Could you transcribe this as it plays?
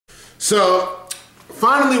So,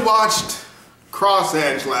 finally watched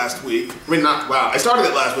Ange last week. I mean, not, wow, I started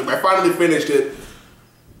it last week, but I finally finished it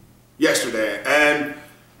yesterday. And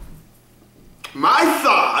my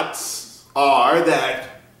thoughts are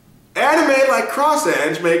that anime like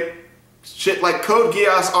Ange make shit like Code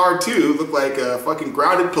Geass R2 look like a fucking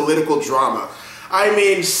grounded political drama. I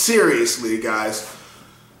mean, seriously, guys.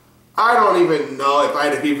 I don't even know if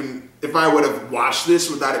I would have watched this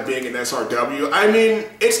without it being an SRW. I mean,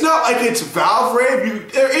 it's not like it's Valve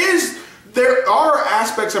Rave. There are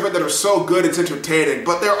aspects of it that are so good it's entertaining,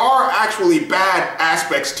 but there are actually bad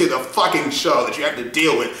aspects to the fucking show that you have to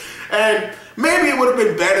deal with. And maybe it would have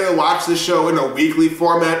been better to watch this show in a weekly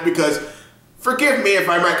format because, forgive me if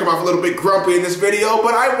I might come off a little bit grumpy in this video,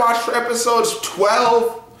 but I watched episodes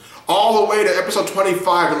 12 all the way to episode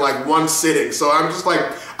 25 in like one sitting. So I'm just like,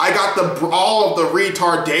 I got all of the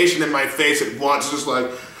retardation in my face at once. Just like,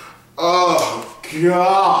 oh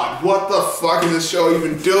God, what the fuck is this show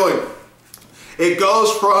even doing? It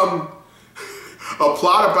goes from a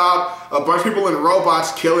plot about a bunch of people in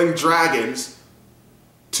robots killing dragons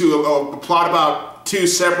to a plot about two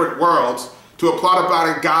separate worlds to a plot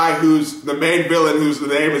about a guy who's the main villain, whose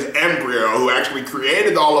name is Embryo, who actually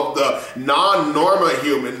created all of the non-Norma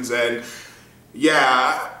humans, and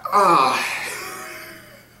yeah,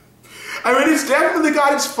 I mean, it's definitely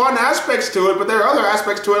got its fun aspects to it, but there are other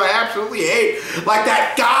aspects to it I absolutely hate, like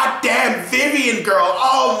that goddamn Vivian girl.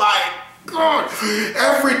 Oh my God,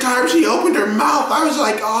 every time she opened her mouth, I was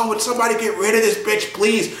like, oh, would somebody get rid of this bitch,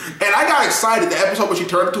 please? And I got excited. The episode when she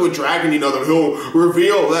turned into a dragon, you know, he'll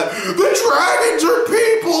reveal that the dragons are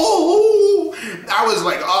people. I was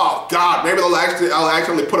like, oh God, maybe I'll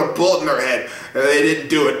actually put a bullet in her head. And they didn't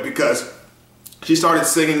do it because she started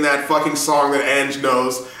singing that fucking song that Ange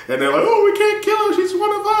knows. And they're like, oh, we can't kill her, she's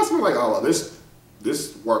one of us. And I'm like, oh,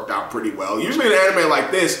 this worked out pretty well. Usually in an anime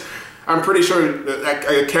like this, I'm pretty sure that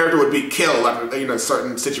a character would be killed after, you know, a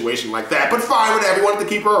certain situation like that. But fine, whatever, he wanted to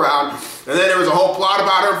keep her around. And then there was a whole plot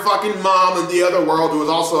about her fucking mom in the other world who was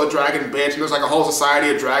also a dragon bitch. And there's like a whole society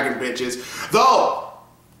of dragon bitches. Though,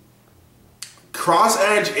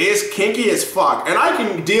 Ange is kinky as fuck. And I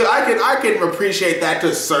can appreciate that to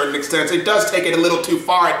a certain extent. It does take it a little too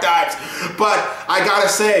far at times. But I gotta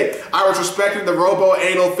say, I was respecting the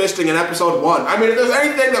robo-anal fisting in episode 1. I mean, if there's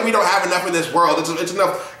anything that we don't have enough in this world, it's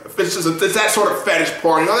enough. It's that sort of fetish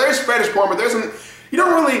porn. You know, there is fetish porn, but you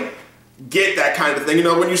don't really get that kind of thing. You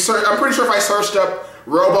know, when you search, I'm pretty sure if I searched up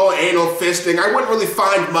robo-anal fisting, I wouldn't really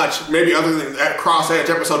find much, maybe other than at Ange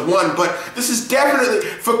episode 1, but this is definitely,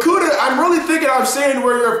 FUKUDA, I'm really thinking I'm seeing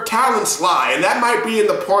where your talents lie, and that might be in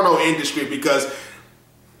the porno industry because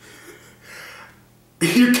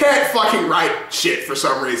you can't fucking write shit for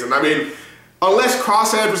some reason. I mean, unless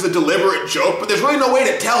Ange was a deliberate joke, but there's really no way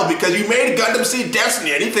to tell because you made Gundam Seed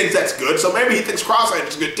Destiny and he thinks that's good, so maybe he thinks Ange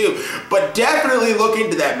is good too. But definitely look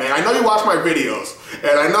into that, man. I know you watch my videos,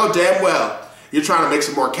 and I know damn well you're trying to make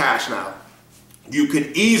some more cash now. You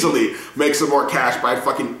could easily make some more cash by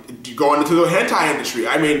fucking going into the hentai industry.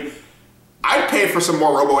 I mean, I'd pay for some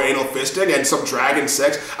more robo-anal fisting and some dragon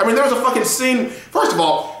sex. I mean, there was a fucking scene, first of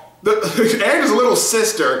all, Ange's little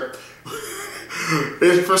sister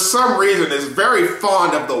for some reason is very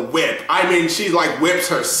fond of the whip. I mean, she like whips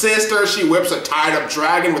her sister, she whips a tied up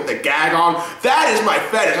dragon with the gag on. That is my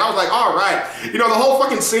fetish. I was like, all right. You know, the whole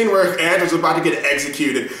fucking scene where Ange was about to get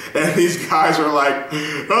executed and these guys are like,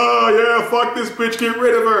 oh yeah, fuck this bitch, get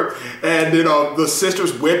rid of her. And you know, the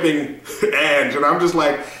sister's whipping Ange and I'm just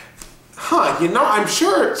like, huh, you know, I'm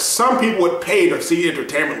sure some people would pay to see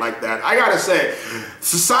entertainment like that. I gotta say,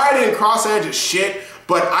 society in Ange is shit,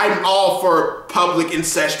 but I'm all for public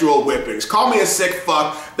incestual whippings. Call me a sick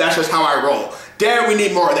fuck, that's just how I roll. Damn, we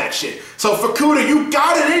need more of that shit. So FUKUDA, you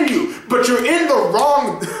got it in you, but you're in the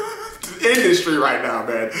wrong industry right now,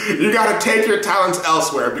 man. You gotta take your talents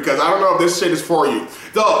elsewhere because I don't know if this shit is for you.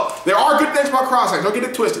 Though, there are good things about Ange, don't get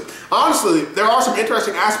it twisted. Honestly, there are some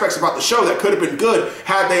interesting aspects about the show that could have been good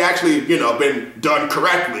had they actually, you know, been done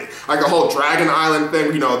correctly. Like the whole Dragon Island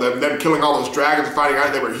thing, you know, them killing all those dragons and finding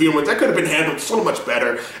out they were humans, that could have been handled so much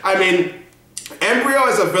better. I mean, Embryo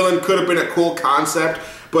as a villain could have been a cool concept,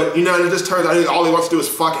 but you know, it just turns out all he wants to do is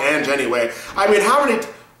fuck Ange anyway. I mean, how many,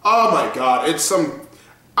 oh my God, it's some,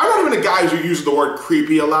 I'm not even a guy who uses the word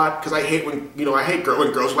creepy a lot because I hate when, you know, I hate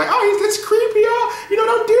when girls are like, oh, that's creepy, oh, you know,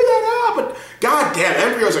 don't do that, but goddamn,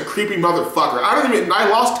 Embryo's a creepy motherfucker. I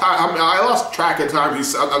lost track of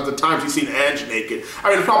the times he's seen Ange naked. I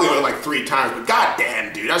mean, it's probably only like 3 times, but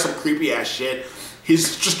goddamn, dude, that's some creepy ass shit.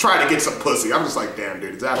 He's just trying to get some pussy. I'm just like, damn,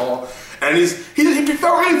 dude, is that all? And he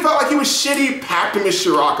felt like he was shitty Papimus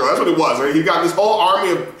Shirako. That's what it was. Right? He got this whole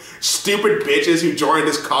army of stupid bitches who joined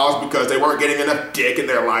his cause because they weren't getting enough dick in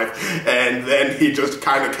their life, and then he just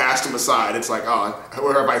kind of cast them aside. It's like, oh,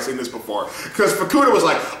 where have I seen this before? Because Fukuda was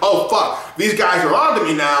like, oh fuck, these guys are on to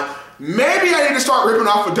me now. Maybe I need to start ripping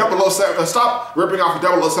off a 007, stop ripping off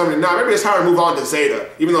a 007 now. Maybe it's time to move on to Zeta,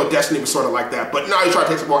 even though Destiny was sort of like that. But now he's trying to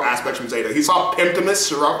take some more aspects from Zeta. He saw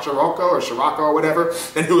Pimptimus Shirako or whatever,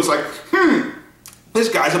 and he was like, this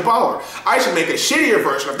guy's a baller. I should make a shittier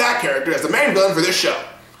version of that character as the main villain for this show.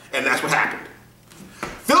 And that's what happened.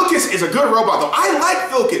 Vilkis is a good robot, though. I like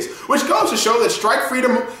Vilkis, which goes to show that Strike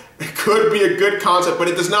Freedom could be a good concept, but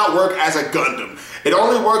it does not work as a Gundam. It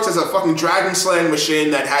only works as a fucking dragon slaying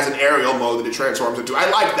machine that has an aerial mode that it transforms into. I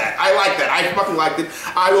like that. I like that. I fucking liked it.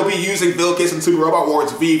 I will be using Vilkis in Super Robot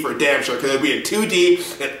Wars V for damn sure, because it'll be in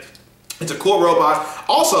 2D. And it's a cool robot.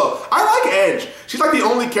 Also, I like Ange. She's like the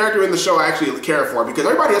only character in the show I actually care for, because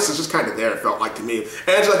everybody else is just kind of there, it felt like to me.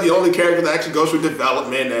 Ange's like the only character that actually goes through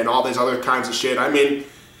development and all these other kinds of shit. I mean,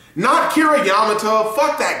 not Kira Yamato,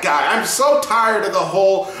 fuck that guy. I'm so tired of the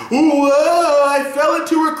whole, whoa, I fell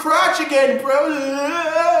into her crotch again, bro.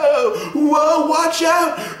 Whoa, watch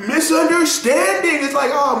out, misunderstanding. It's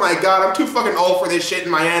like, oh my god, I'm too fucking old for this shit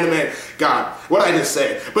in my anime. God, what did I just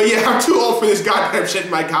say? But yeah, I'm too old for this goddamn shit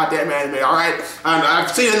in my goddamn anime, alright?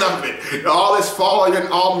 I've seen enough of it. All this falling and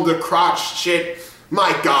all the crotch shit.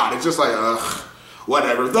 My god, it's just like, ugh.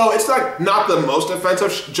 Whatever. Though it's like not the most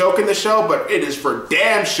offensive joke in the show, but it is for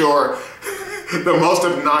damn sure the most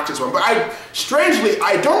obnoxious one. But strangely,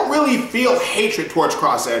 I don't really feel hatred towards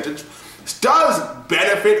Cross Edge. It does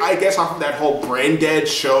benefit, I guess, off of that whole brain dead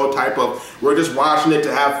show type of, we're just watching it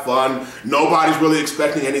to have fun. Nobody's really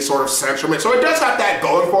expecting any sort of censorment. So it does have that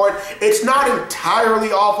going for it. It's not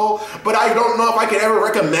entirely awful, but I don't know if I can ever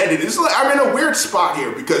recommend it. I'm in a weird spot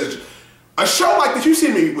here because a show like this, you've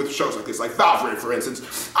seen me with shows like this, like Valkyrie, for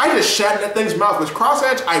instance. I just shat in that thing's mouth. With Cross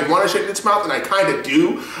Edge, I want to shit in its mouth, and I kind of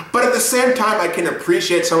do. But at the same time, I can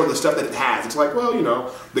appreciate some of the stuff that it has. It's like, well, you know,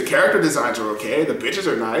 the character designs are okay. The bitches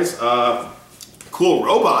are nice. Cool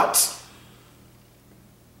robots.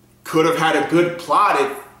 Could have had a good plot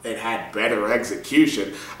if it had better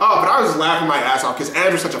execution. Oh, but I was laughing my ass off because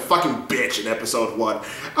Ange was such a fucking bitch in episode 1.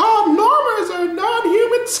 Normas are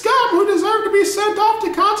non-human scum who deserve to be sent off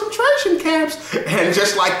to concentration camps. And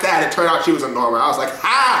just like that, it turned out she was a Norma. I was like,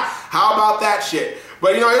 ha! How about that shit?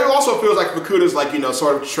 But, you know, it also feels like Fukuda's, like, you know,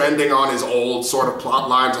 sort of trending on his old sort of plot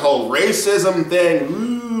lines, the whole racism thing.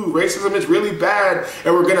 Ooh, racism is really bad,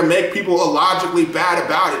 and we're gonna make people illogically bad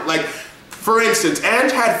about it. Like, for instance,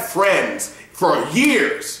 Ange had friends for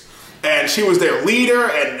years, and she was their leader,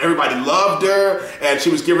 and everybody loved her, and she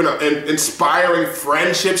was giving inspiring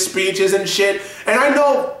friendship speeches and shit. And I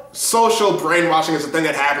know social brainwashing is a thing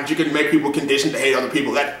that happens. You can make people conditioned to hate other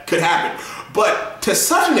people. That could happen. But to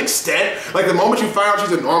such an extent, like the moment you find out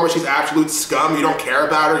she's a Norma, she's absolute scum, you don't care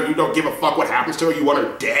about her, you don't give a fuck what happens to her, you want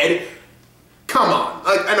her dead. Come on.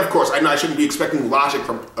 Like, and of course, I know I shouldn't be expecting logic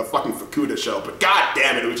from a fucking Fukuda show, but god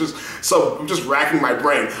damn it, it was just racking my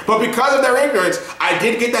brain. But because of their ignorance, I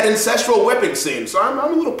did get that ancestral whipping scene, so I'm a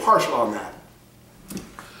little partial on that.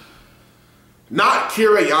 Not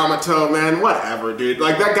Kira Yamato, man, whatever, dude.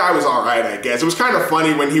 Like, that guy was alright, I guess. It was kind of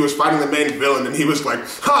funny when he was fighting the main villain and he was like,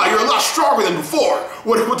 huh, you're a lot stronger than before.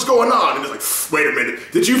 What's going on? And he's like, wait a minute,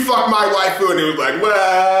 did you fuck my waifu? And he was like,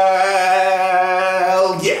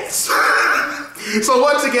 well, yes. So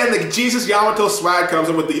once again, the Jesus Yamato swag comes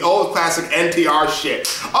in with the old classic NTR shit.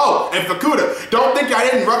 Oh, and Fukuda, don't think I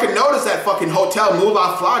didn't fucking notice that fucking Hotel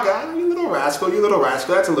Mula Flaga. You little rascal, you little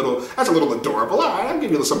rascal. That's a little adorable. All right, I'll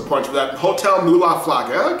give you some points for that. Hotel Mula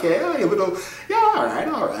Flaga. Okay, you little,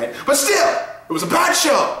 yeah, all right. But still, it was a bad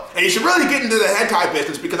show. And you should really get into the hentai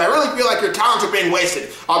business because I really feel like your talents are being wasted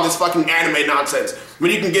on this fucking anime nonsense.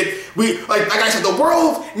 When you can get, like I said, the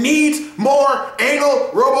world needs more anal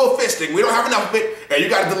robo-fisting. We don't have enough of it, and you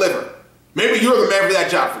gotta deliver. Maybe you're the man for that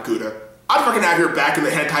job, Fukuda. I'd fucking have your back in the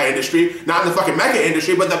hentai industry, not in the fucking mecha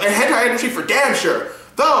industry, but the hentai industry for damn sure.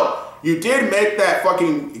 Though, you did make that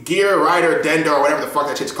fucking Gear Rider Dendo or whatever the fuck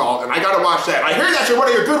that shit's called, and I gotta watch that. I hear that's one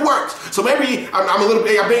of your good works, so maybe I'm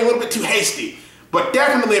being a little bit too hasty. But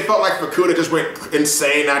definitely it felt like Fukuda just went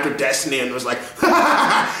insane after Destiny and was like,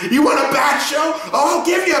 you want a bad show? Oh, I'll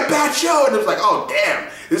give you a bad show. And it was like, oh damn,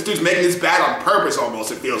 this dude's making this bad on purpose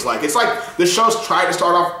almost, it feels like. It's like the show's tried to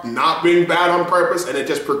start off not being bad on purpose and it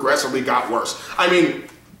just progressively got worse. I mean,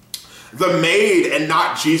 the maid and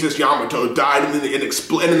not Jesus Yamato died in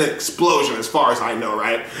an explosion as far as I know,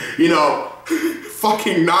 right? You know,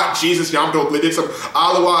 fucking not Jesus Yamato did some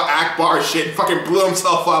Allahu Akbar shit, fucking blew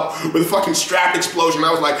himself up with a fucking strap explosion.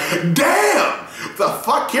 I was like, damn! The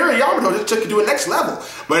fuck, Kira Yamato just took it to a next level.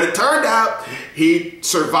 But it turned out he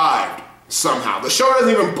survived somehow. The show doesn't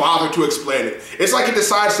even bother to explain it. It's like it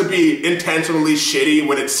decides to be intentionally shitty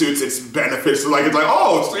when it suits its benefits. It's like,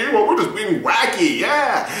 oh, see, well, we're just being wacky,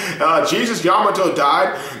 yeah. Jesus Yamato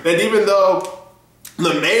died, and even though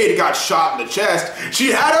the maid got shot in the chest, she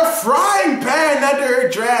had a frying pan under her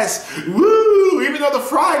dress. Woo! Even though the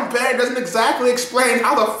frying pan doesn't exactly explain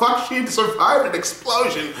how the fuck she survived an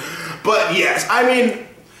explosion. But yes, I mean,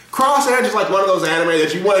 Cross Ange is like one of those anime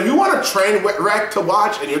that you want, if you want a train wreck to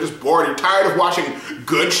watch and you're just bored, you're tired of watching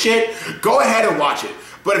good shit, go ahead and watch it.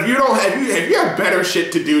 But if you don't have, if you have better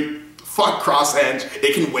shit to do, fuck Cross Ange,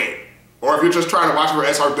 it can wait. Or if you're just trying to watch it for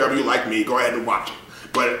SRW like me, go ahead and watch it.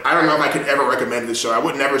 But I don't know if I could ever recommend this show. I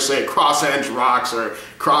would never say Cross Ange rocks or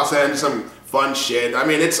Cross Ange some fun shit. I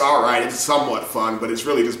mean, it's alright, it's somewhat fun, but it's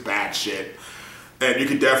really just bad shit. And you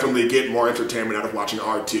could definitely get more entertainment out of watching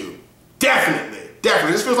R2. Definitely,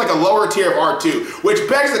 definitely. This feels like a lower tier of R2, which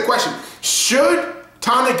begs the question, should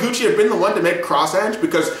Taniguchi have been the one to make Cross Ange?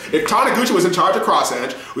 Because if Taniguchi was in charge of Cross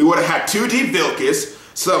Ange, we would have had 2D Vilcus,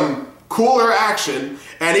 some cooler action,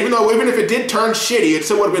 and even if it did turn shitty, it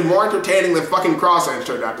still would have been more entertaining than fucking Cross Ange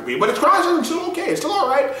turned out to be. But it's Cross Ange, it's still okay, it's still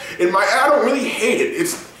alright. I don't really hate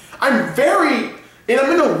it. I'm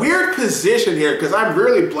in a weird position here because I'm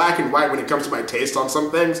really black and white when it comes to my taste on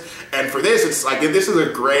some things. And for this, it's like, this is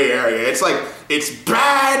a gray area. It's like, it's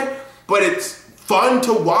bad, but it's fun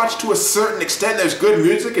to watch to a certain extent. There's good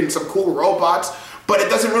music and some cool robots, but it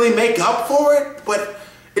doesn't really make up for it. But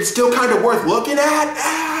it's still kind of worth looking at.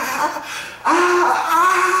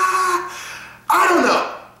 I don't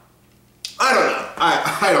know. I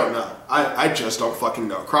don't know. I just don't fucking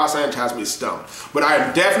know. Cross Ange has me stoned. But I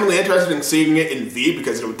am definitely interested in seeing it in V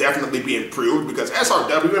because it'll definitely be improved because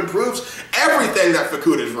SRW improves everything that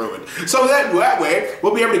FUKUDA's ruined. So that way,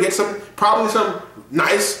 we'll be able to get probably some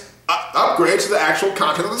nice upgrades to the actual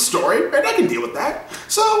content of the story, and I can deal with that.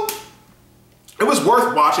 So it was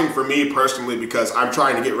worth watching for me personally because I'm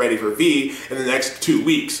trying to get ready for V in the next 2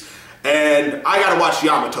 weeks. And I gotta watch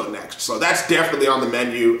Yamato next, so that's definitely on the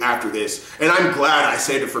menu after this. And I'm glad I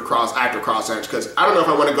saved it for after Cross Ange because I don't know if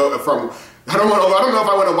I want to go from I don't know if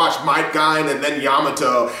I want to watch Might Guine and then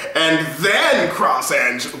Yamato and then Cross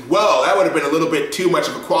Ange. Whoa, that would have been a little bit too much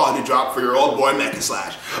of a quality drop for your old boy Mecha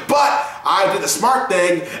Slash. But I did the smart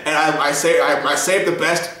thing and I saved the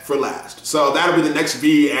best for last. So that'll be the next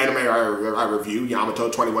V anime I review, Yamato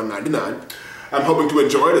 2199. I'm hoping to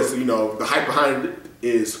enjoy it, as you know, the hype behind it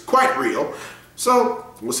is quite real. So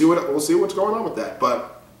we'll see what's going on with that. But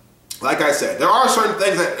like I said, there are certain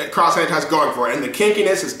things that Cross Ange has going for it, and the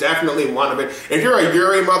kinkiness is definitely one of it. If you're a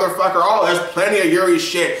Yuri motherfucker, oh, there's plenty of Yuri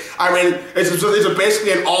shit. I mean, it's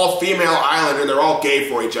basically an all-female island, and they're all gay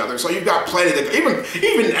for each other. So you've got plenty to even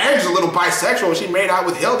Ange's a little bisexual. She made out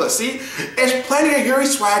with Hilda. See, there's plenty of Yuri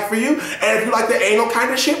swag for you. And if you like the anal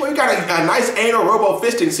kind of shit, well, you got a nice anal robo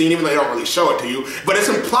fisting scene, even though they don't really show it to you. But it's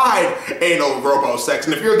implied anal robo sex,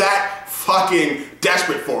 and if you're that fucking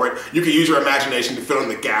desperate for it, you can use your imagination to fill in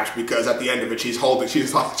the gaps because at the end of it, she's on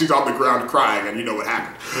the ground crying, and you know what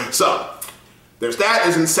happened. So there's that.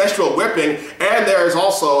 There's incestual whipping, and there's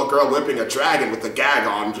also a girl whipping a dragon with a gag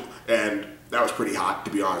on, and that was pretty hot,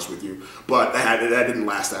 to be honest with you. But that didn't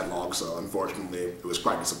last that long, so unfortunately, it was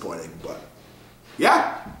quite disappointing. But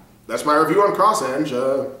yeah, that's my review on Cross Ange.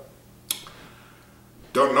 Don't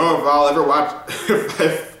know if I'll ever watch,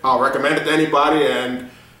 if I'll recommend it to anybody,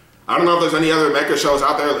 and I don't know if there's any other mecha shows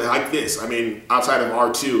out there like this. I mean, outside of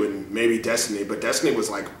R2 and maybe Destiny, but Destiny was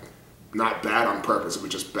like not bad on purpose. It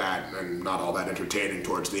was just bad and not all that entertaining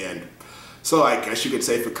towards the end. So I guess you could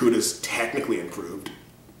say FUKUDA's technically improved.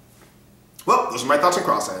 Well, those are my thoughts on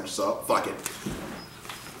Cross Ange, so fuck it.